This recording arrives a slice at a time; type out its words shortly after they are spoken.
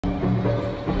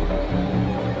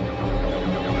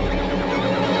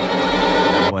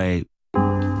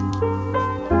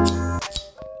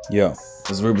Yo,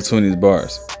 let's read between these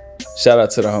bars. Shout out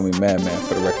to the homie Madman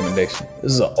for the recommendation.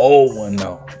 This is an old one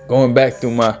though. Going back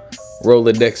through my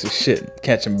Rolodex of shit,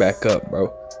 catching back up,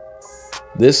 bro.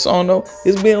 This song though,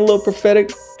 is being a little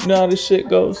prophetic. You know how this shit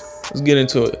goes? Let's get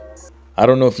into it. I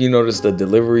don't know if you noticed the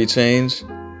delivery change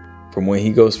from when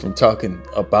he goes from talking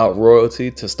about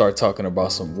royalty to start talking about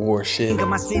some war shit. King of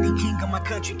my city, king of my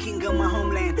country, king of my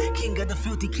homeland, king of the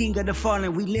filthy, king of the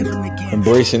fallen, we living again.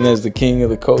 Embracing as the king of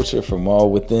the culture from all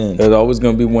within. There's always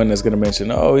gonna be one that's gonna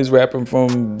mention, oh, he's rapping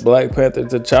from Black Panther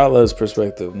to T'Challa's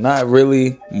perspective. Not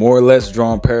really, more or less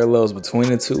drawing parallels between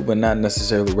the two, but not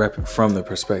necessarily rapping from the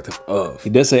perspective of. He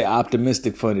does say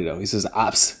optimistic funny though. He says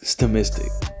optimistic.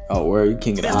 Oh, where are you,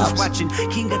 king of the ops? Watching,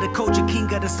 king of the culture, king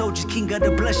of the soldiers, king of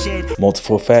the bloodshed.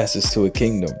 Multiple facets to a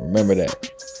kingdom, remember that.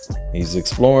 He's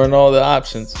exploring all the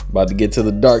options, about to get to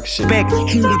the dark shit.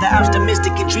 King of the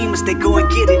optimistic and dreamers, they go and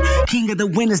get it. King of the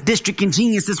winners, district and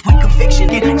geniuses with conviction.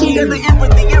 King of the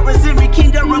empathy and resentment,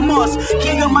 king of remorse.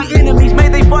 King of my enemies, may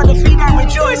they fall defeat, I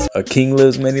rejoice. A king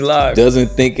lives many lives. Doesn't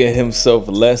think of himself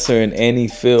lesser in any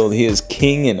field. He is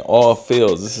king in all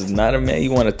fields. This is not a man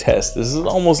you want to test. This is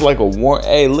almost like a war.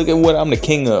 Hey, look at what I'm the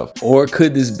king of. Or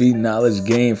could this be knowledge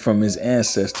gained from his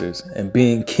ancestors and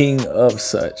being king of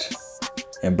such?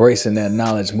 Embracing that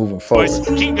knowledge moving forward.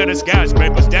 King of the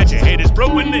skyscrapers that your haters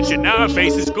broke religion. Now our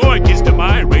faces go against them.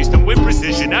 I erase them with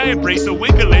precision. I embrace a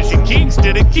wicked legend. Kings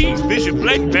to the kings. Vision,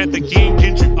 Black Panther, King,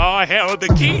 Kendrick. Oh, hell, the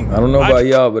king. I don't know about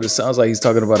y'all, but it sounds like he's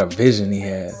talking about a vision he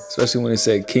had. Especially when he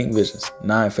said king visions.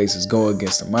 9 faces go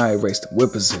against him. I erase them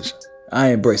with precision. I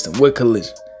embrace them with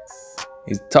collision.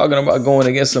 He's talking about going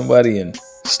against somebody and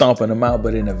stomping them out,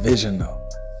 but in a vision though.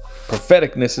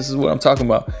 Propheticness, this is what I'm talking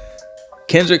about.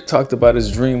 Kendrick talked about his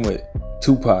dream with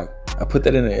Tupac. I put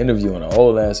that in an interview in an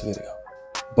old ass video.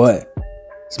 But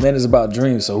this man is about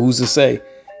dreams, so who's to say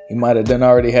he might have done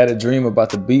already had a dream about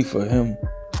the beef of him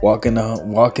walking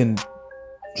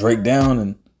Drake down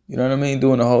and, you know what I mean,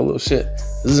 doing the whole little shit.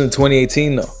 This is in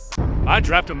 2018 though. I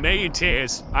dropped 1,000,000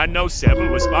 tears. I know several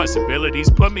responsibilities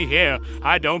put me here.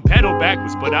 I don't pedal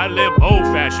backwards, but I live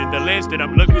old-fashioned. The lens that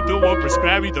I'm looking through won't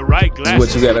prescribe you the right glasses.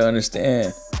 This is what you gotta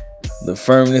understand. The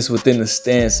firmness within the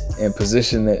stance and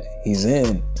position that he's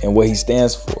in and what he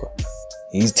stands for.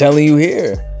 He's telling you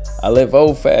here, I live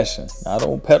old-fashioned. I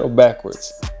don't pedal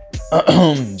backwards.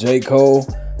 J. Cole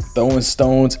throwing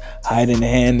stones, hiding the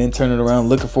hand, then turning around,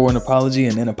 looking for an apology,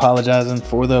 and then apologizing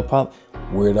for the apology.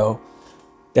 Weirdo.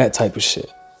 That type of shit.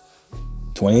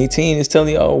 2018 is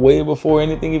telling you, oh, way before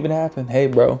anything even happened. Hey,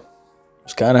 bro,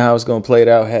 it's kind of how it's going to play it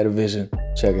out. Had a vision.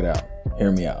 Check it out.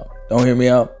 Hear me out. Don't hear me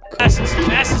out.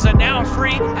 Masses are now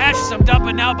free. Ashes I'm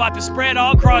dumping now about to spread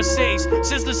all across seas.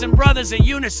 Sisters and brothers in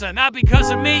unison, not because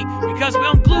of me, because we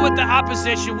don't glue with the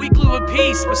opposition, we glue with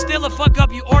peace, but still a fuck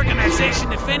up your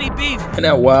organization if any beef. Isn't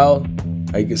that wild?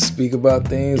 How you can speak about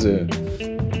things or,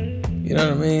 you know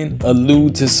what I mean?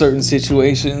 Allude to certain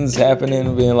situations happening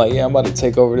and being like, yeah, I'm about to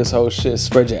take over this whole shit,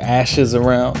 spread your ashes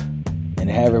around and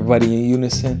have everybody in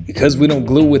unison. Because we don't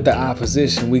glue with the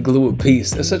opposition, we glue with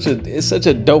peace. It's such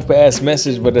a dope ass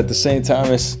message, but at the same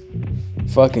time, it's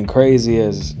fucking crazy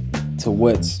as to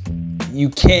what's,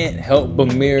 you can't help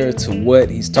but mirror to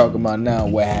what he's talking about now,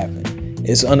 what happened.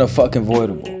 It's unfucking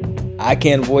avoidable. I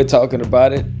can't avoid talking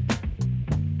about it.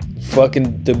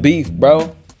 Fucking the beef,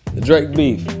 bro. The Drake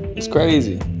beef. It's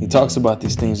crazy. He talks about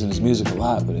these things in his music a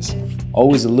lot, but it's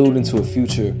always alluding to a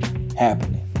future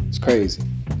happening. It's crazy.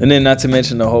 And then not to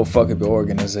mention the whole fucking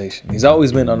organization. He's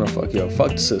always been on the fuck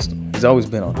the system. He's always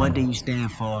been on it. What do you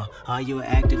stand for? Are you an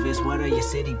activist? What are your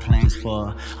city plans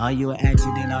for? Are you an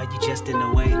accident? Are you just in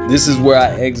the way? This is where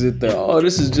I exit the, oh,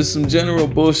 this is just some general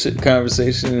bullshit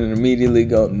conversation and immediately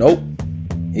go, nope.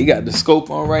 He got the scope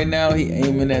on right now. He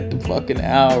aiming at the fucking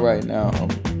owl right now.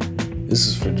 This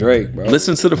is for Drake, bro.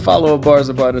 Listen to the follow-up bars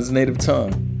about his native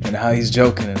tongue and how he's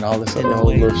joking and all this other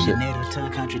whole little shit. Native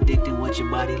tongue contradicting what your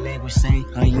body language say.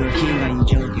 Are you a king? Are you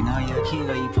joking? Are you a king?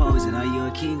 Are you posing? Are you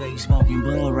a king? Are you smoking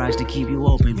bull rush to keep you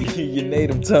open? Your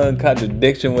native tongue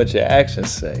contradiction what your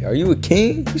actions say. Are you a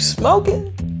king? You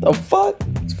smoking? The fuck?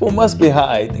 This fool must be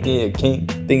high. Thinking he a king.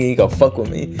 Thinking he gonna fuck with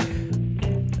me.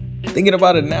 Thinking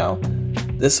about it now,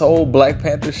 this whole Black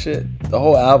Panther shit, the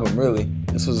whole album really,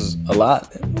 this was a lot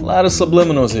of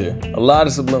subliminals here. A lot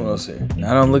of subliminals here.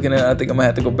 Now I'm looking at it, I think I'm gonna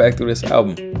have to go back through this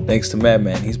album. Thanks to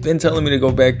Madman. He's been telling me to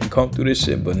go back and comb through this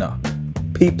shit, but nah.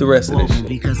 Peep the rest of this shit.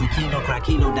 Because a king don't cry,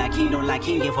 king don't die, king don't like,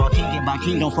 king give all, king get by,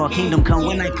 king don't fall, kingdom come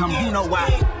when I come, you know why.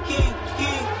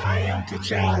 I am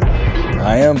T'Challa.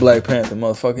 I am Black Panther,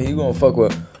 motherfucker. You gonna fuck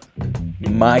with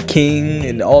my king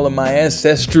and all of my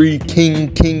ancestry,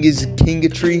 king is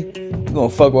kingatry. You gonna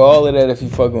fuck with all of that if you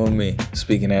fucking with me.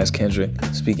 Speaking as Kendrick,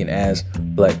 speaking as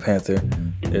Black Panther,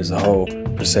 there's a whole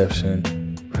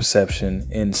perception,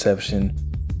 inception.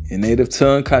 Your native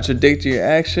tongue contradict your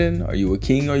action. Are you a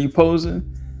king or are you posing?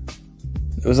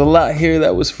 There was a lot here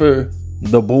that was for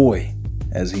the boy,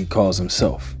 as he calls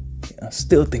himself. I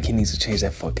still think he needs to change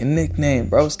that fucking nickname,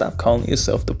 bro. Stop calling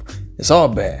yourself the... It's all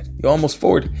bad. You're almost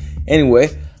 40. Anyway,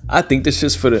 I think this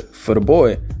shit's for the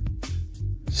boy.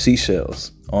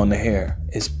 Seashells on the hair.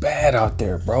 It's bad out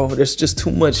there, bro. There's just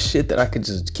too much shit that I could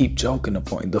just keep joking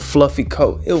upon. The fluffy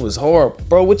coat. It was horrible.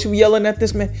 Bro, what you yelling at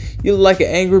this man? You look like an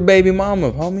angry baby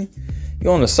mama, homie.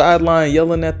 You on the sideline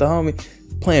yelling at the homie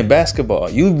playing basketball.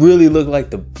 You really look like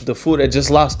the fool that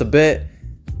just lost the bet.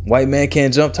 White man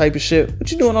can't jump type of shit.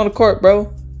 What you doing on the court,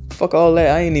 bro? Fuck all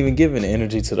that. I ain't even giving the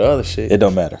energy to the other shit. It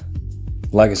don't matter.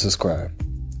 Like and subscribe.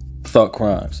 Thought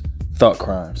crimes.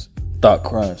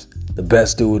 The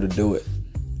best dude to do it.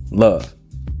 Love.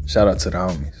 Shout out to the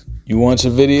homies. You want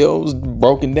your videos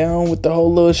broken down with the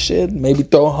whole little shit? Maybe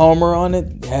throw Homer on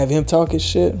it. Have him talking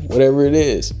shit. Whatever it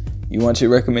is. You want your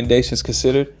recommendations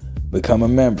considered? Become a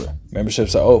member.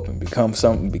 Memberships are open. Become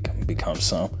something. Become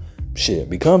some. Shit.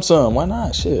 Become some. Why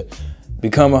not? Shit.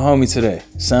 Become a homie today.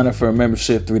 Sign up for a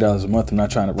membership, $3 a month. I'm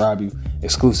not trying to rob you.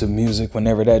 Exclusive music.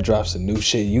 Whenever that drops, the new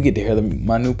shit, you get to hear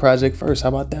my new project first. How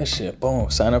about that shit?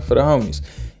 Boom. Sign up for the homies.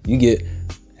 You get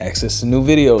access to new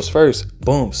videos first.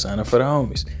 Boom. Sign up for the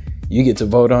homies. You get to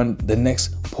vote on the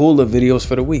next pool of videos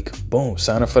for the week. Boom.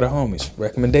 Sign up for the homies.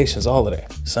 Recommendations, all of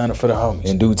that. Sign up for the homies.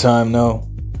 In due time, though,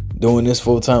 doing this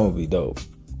full time would be dope.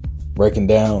 Breaking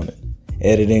down and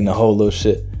editing the whole little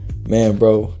shit. Man,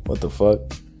 bro, what the fuck?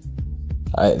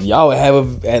 Y'all would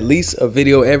have at least a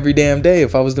video every damn day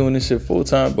if I was doing this shit full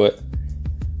time, but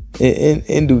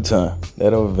in due time,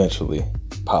 that'll eventually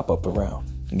pop up around.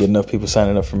 Get enough people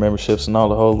signing up for memberships and all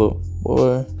the whole little,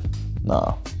 boy,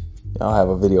 nah. Y'all have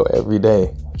a video every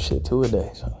day. Shit, 2 a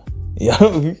day. So, you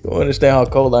understand how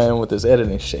cold I am with this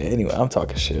editing shit. Anyway, I'm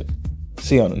talking shit.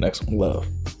 See you on the next one. Love.